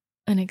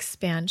an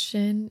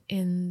expansion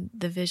in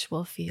the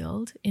visual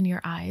field in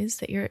your eyes,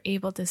 that you're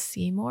able to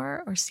see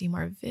more or see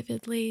more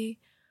vividly,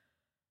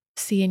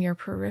 see in your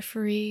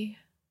periphery,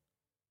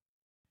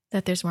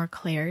 that there's more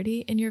clarity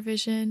in your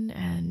vision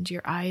and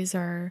your eyes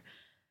are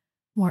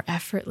more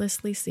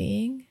effortlessly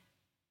seeing.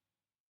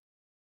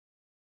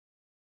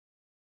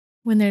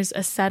 When there's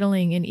a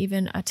settling in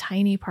even a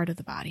tiny part of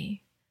the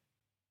body,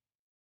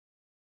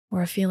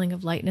 or a feeling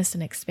of lightness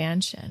and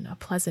expansion, a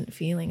pleasant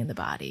feeling in the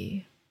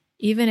body,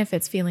 even if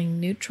it's feeling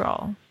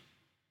neutral,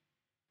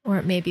 or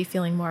it may be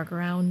feeling more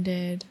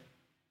grounded,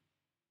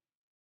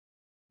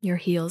 your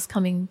heels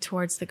coming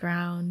towards the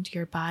ground,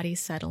 your body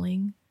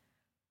settling.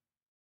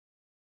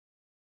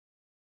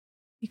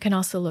 You can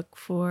also look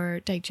for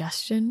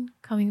digestion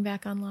coming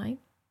back online.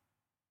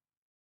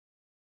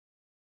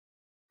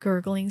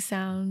 Gurgling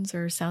sounds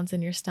or sounds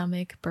in your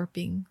stomach,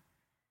 burping,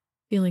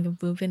 feeling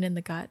of movement in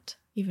the gut,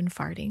 even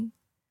farting.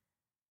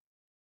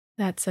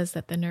 That says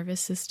that the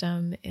nervous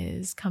system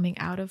is coming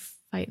out of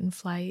fight and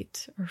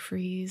flight or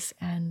freeze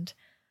and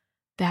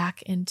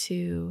back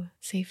into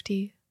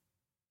safety.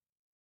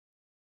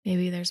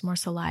 Maybe there's more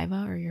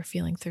saliva, or you're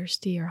feeling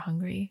thirsty or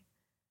hungry,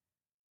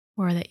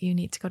 or that you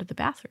need to go to the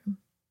bathroom.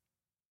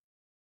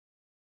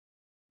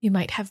 You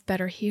might have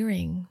better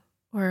hearing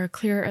or a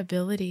clearer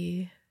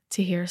ability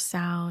to hear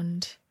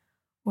sound,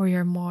 or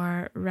you're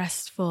more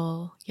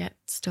restful yet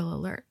still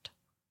alert.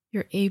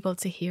 You're able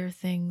to hear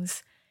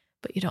things,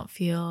 but you don't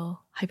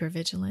feel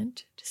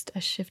hypervigilant, just a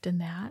shift in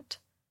that.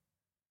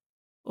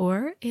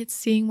 Or it's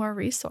seeing more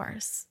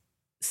resource,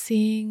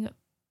 seeing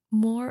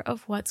more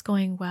of what's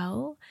going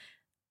well,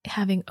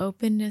 having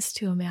openness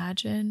to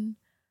imagine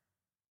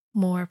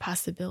more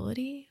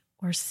possibility,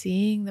 or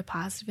seeing the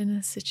positive in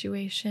a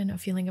situation, a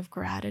feeling of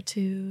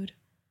gratitude,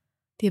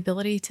 the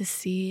ability to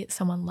see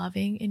someone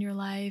loving in your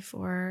life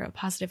or a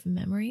positive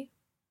memory.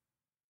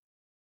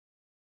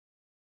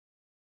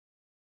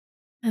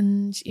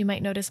 And you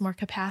might notice more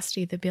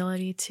capacity, the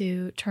ability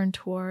to turn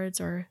towards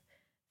or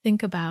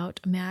think about,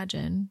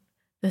 imagine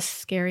the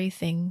scary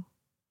thing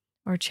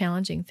or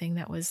challenging thing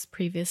that was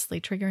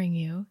previously triggering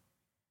you.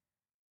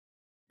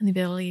 and the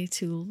ability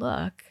to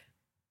look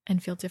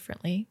and feel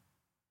differently.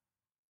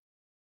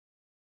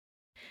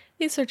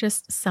 These are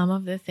just some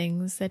of the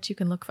things that you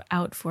can look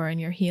out for in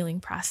your healing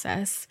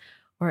process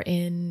or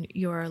in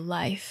your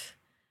life,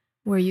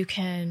 where you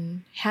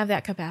can have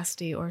that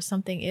capacity or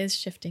something is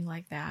shifting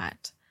like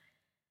that.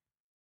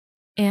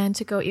 And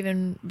to go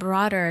even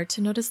broader,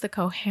 to notice the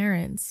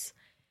coherence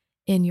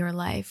in your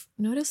life.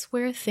 Notice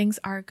where things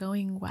are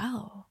going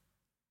well.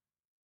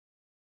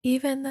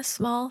 Even the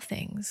small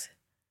things.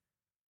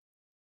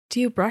 Do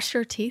you brush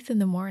your teeth in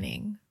the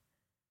morning?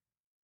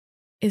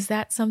 Is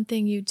that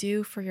something you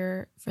do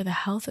for the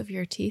health of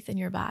your teeth and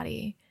your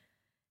body?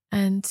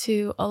 And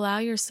to allow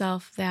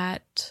yourself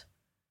that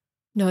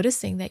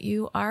noticing that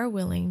you are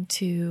willing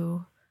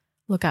to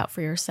look out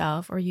for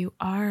yourself, or you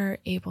are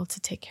able to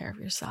take care of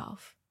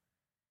yourself,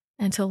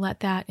 and to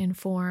let that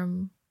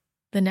inform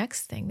the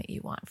next thing that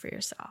you want for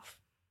yourself.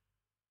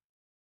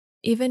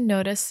 Even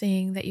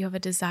noticing that you have a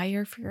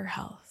desire for your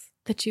health,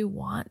 that you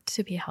want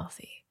to be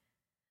healthy.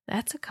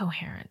 That's a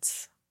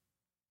coherence.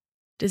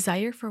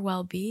 Desire for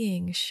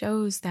well-being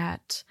shows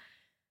that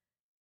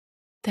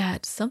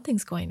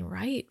something's going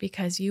right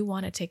because you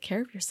want to take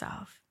care of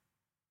yourself.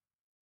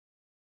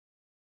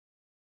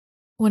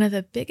 One of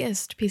the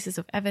biggest pieces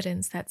of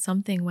evidence that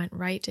something went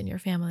right in your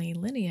family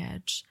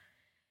lineage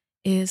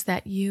is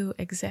that you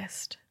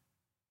exist.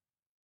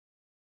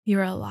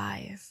 You're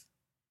alive.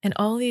 And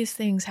all these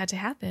things had to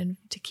happen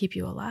to keep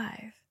you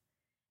alive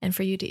and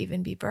for you to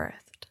even be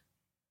birthed.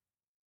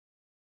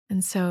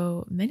 And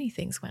so many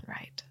things went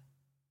right.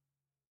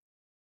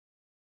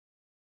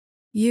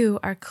 You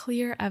are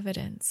clear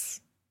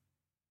evidence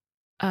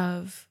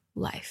of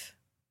life.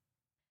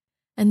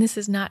 And this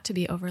is not to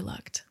be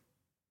overlooked.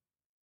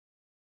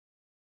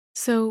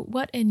 So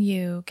what in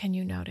you can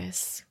you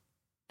notice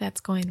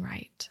that's going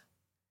right?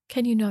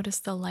 Can you notice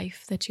the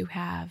life that you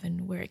have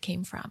and where it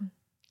came from?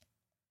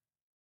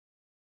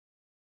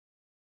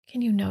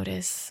 Can you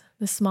notice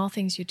the small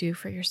things you do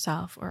for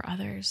yourself or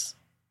others?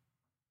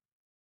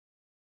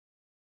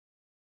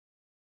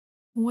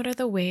 What are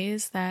the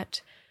ways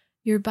that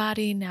your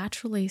body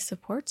naturally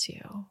supports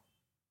you?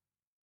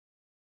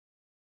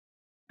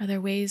 Are there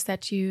ways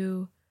that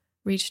you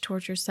reach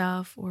towards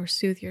yourself or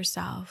soothe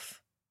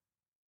yourself?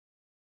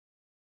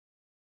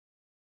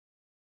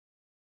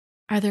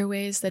 Are there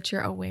ways that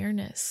your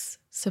awareness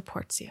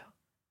supports you?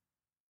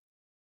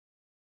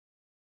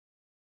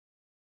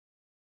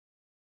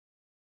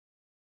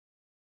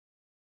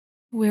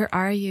 Where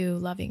are you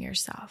loving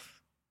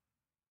yourself?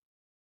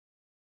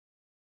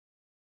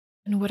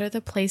 And what are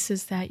the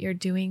places that you're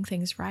doing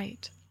things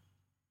right?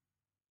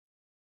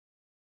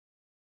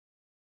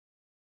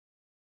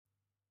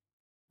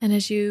 And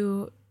as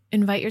you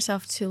invite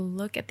yourself to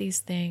look at these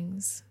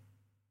things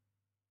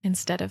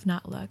instead of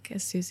not look,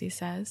 as Susie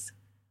says,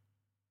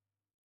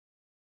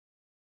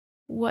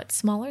 what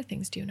smaller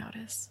things do you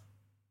notice?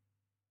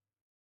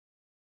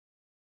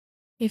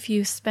 If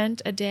you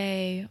spent a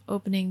day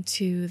opening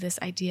to this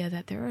idea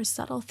that there are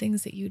subtle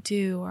things that you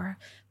do or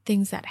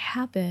things that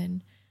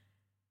happen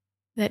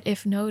that,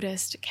 if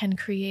noticed, can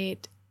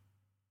create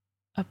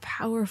a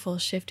powerful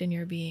shift in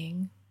your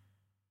being,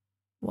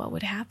 what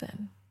would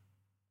happen?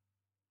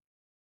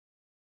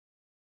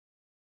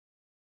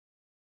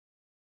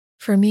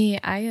 For me,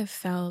 I have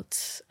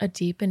felt a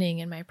deepening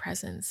in my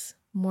presence,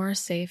 more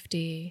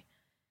safety,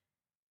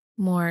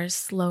 more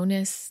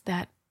slowness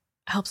that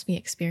helps me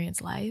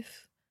experience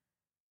life,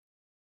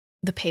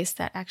 the pace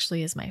that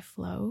actually is my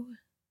flow.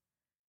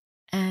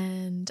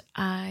 And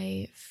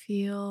I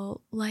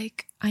feel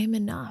like I'm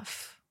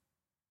enough.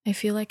 I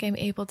feel like I'm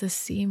able to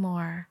see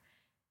more,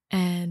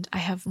 and I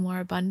have more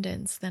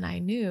abundance than I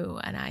knew,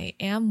 and I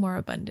am more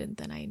abundant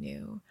than I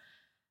knew.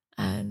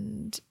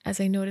 And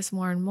as I notice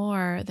more and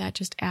more, that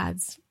just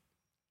adds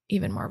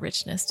even more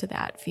richness to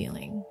that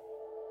feeling.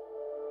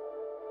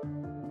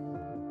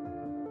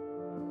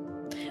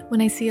 When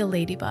I see a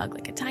ladybug,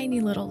 like a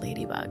tiny little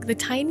ladybug, the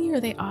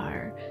tinier they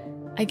are,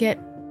 I get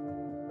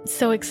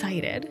so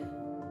excited.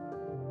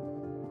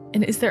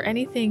 And is there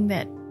anything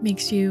that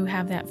makes you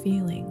have that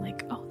feeling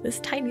like, oh, this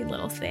tiny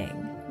little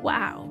thing,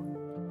 wow.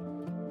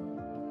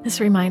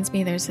 This reminds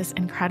me, there's this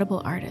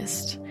incredible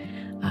artist.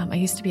 I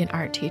used to be an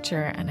art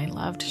teacher, and I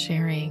loved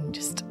sharing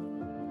just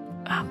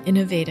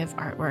innovative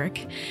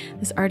artwork.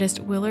 This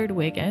artist, Willard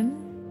Wiggin,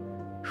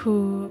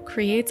 who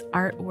creates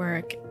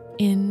artwork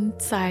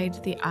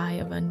inside the eye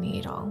of a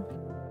needle.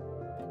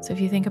 So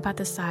if you think about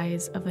the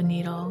size of a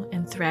needle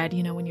and thread,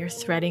 when you're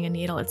threading a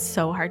needle, it's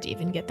so hard to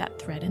even get that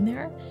thread in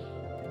there.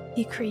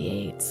 He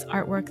creates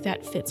artwork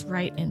that fits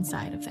right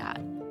inside of that.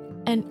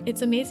 And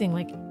it's amazing.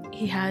 Like,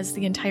 he has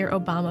the entire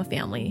Obama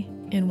family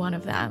in one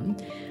of them.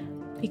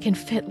 He can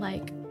fit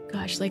like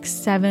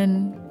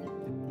 7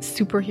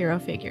 superhero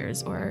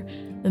figures, or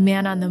the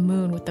man on the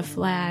moon with the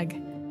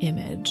flag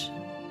image,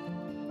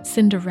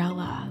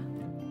 Cinderella.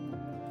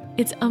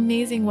 It's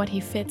amazing what he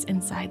fits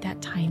inside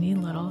that tiny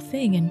little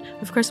thing. And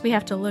of course, we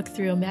have to look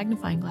through a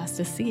magnifying glass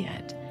to see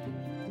it.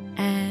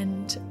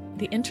 And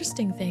the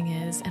interesting thing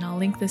is, and I'll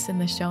link this in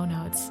the show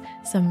notes,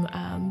 some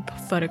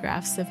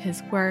photographs of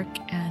his work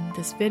and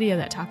this video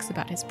that talks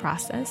about his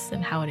process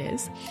and how it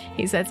is.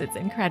 He says it's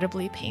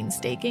incredibly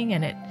painstaking,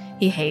 and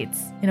he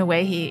hates, in a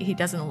way, he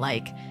doesn't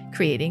like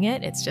creating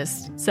it. It's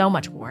just so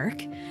much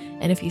work.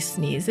 And if he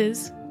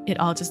sneezes, it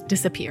all just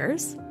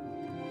disappears.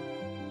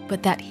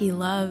 But that he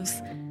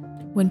loves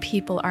when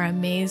people are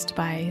amazed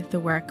by the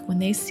work, when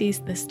they see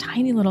this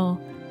tiny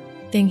little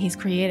thing he's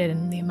created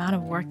and the amount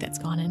of work that's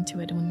gone into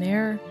it, and when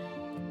they're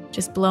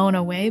just blown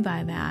away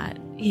by that,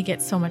 he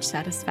gets so much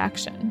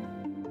satisfaction.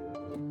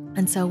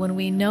 And so when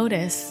we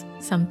notice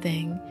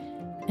something,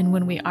 and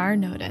when we are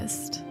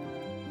noticed,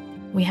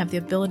 we have the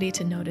ability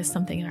to notice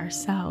something in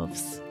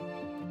ourselves,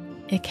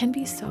 it can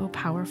be so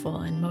powerful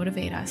and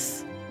motivate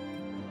us,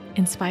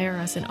 inspire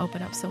us, and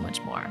open up so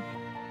much more.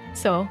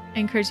 So I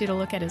encourage you to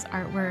look at his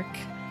artwork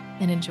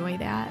and enjoy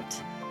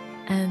that,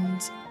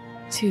 and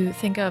to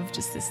think of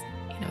just this,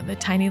 the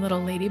tiny little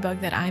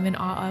ladybug that I'm in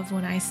awe of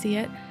when I see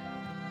it,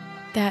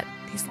 that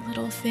these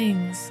little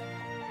things,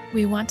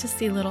 we want to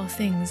see little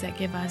things that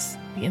give us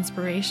the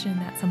inspiration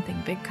that something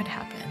big could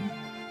happen.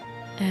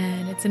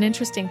 And it's an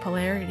interesting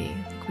polarity.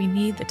 Like, we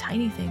need the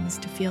tiny things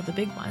to feel the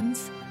big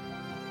ones.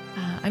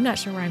 I'm not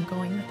sure where I'm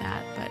going with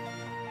that, but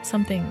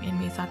something in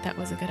me thought that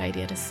was a good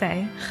idea to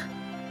say.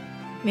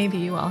 Maybe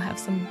you all have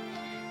some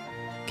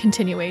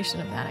continuation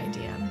of that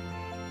idea.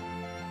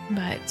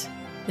 But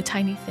the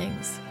tiny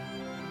things.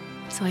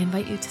 So I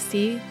invite you to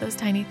see those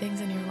tiny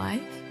things in your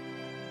life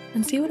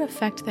and see what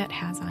effect that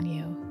has on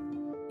you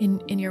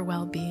in your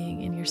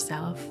well-being, in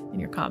yourself, in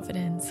your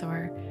confidence,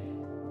 or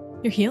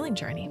your healing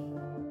journey.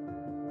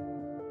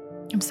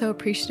 I'm so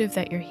appreciative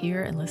that you're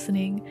here and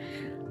listening.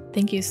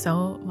 Thank you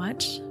so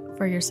much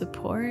for your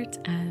support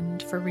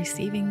and for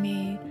receiving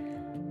me.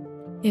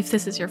 If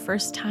this is your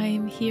first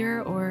time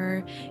here,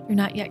 or you're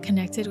not yet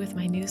connected with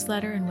my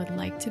newsletter and would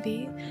like to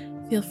be,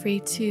 feel free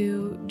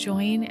to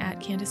join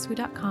at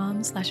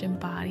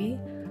CandiceWu.com/embody.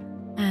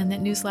 And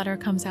that newsletter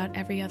comes out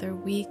every other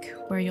week,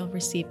 where you'll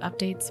receive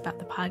updates about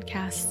the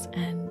podcasts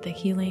and the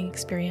healing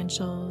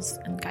experientials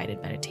and guided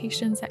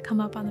meditations that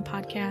come up on the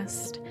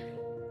podcast,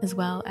 as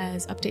well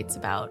as updates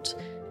about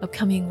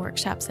upcoming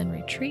workshops and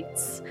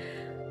retreats.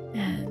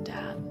 And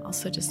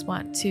also just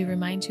want to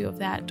remind you of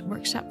that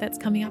workshop that's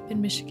coming up in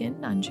Michigan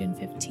on June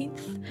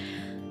 15th.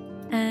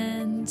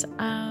 And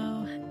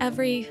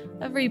every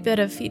bit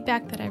of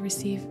feedback that I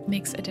receive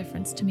makes a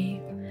difference to me,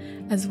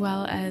 as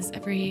well as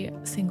every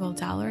single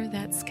dollar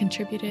that's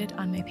contributed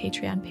on my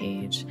Patreon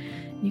page.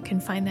 You can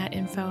find that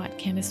info at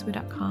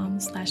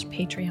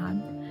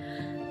CandiceWu.com/Patreon.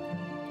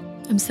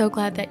 I'm so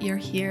glad that you're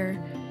here.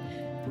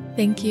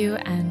 Thank you,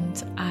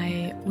 and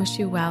I wish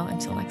you well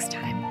until next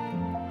time.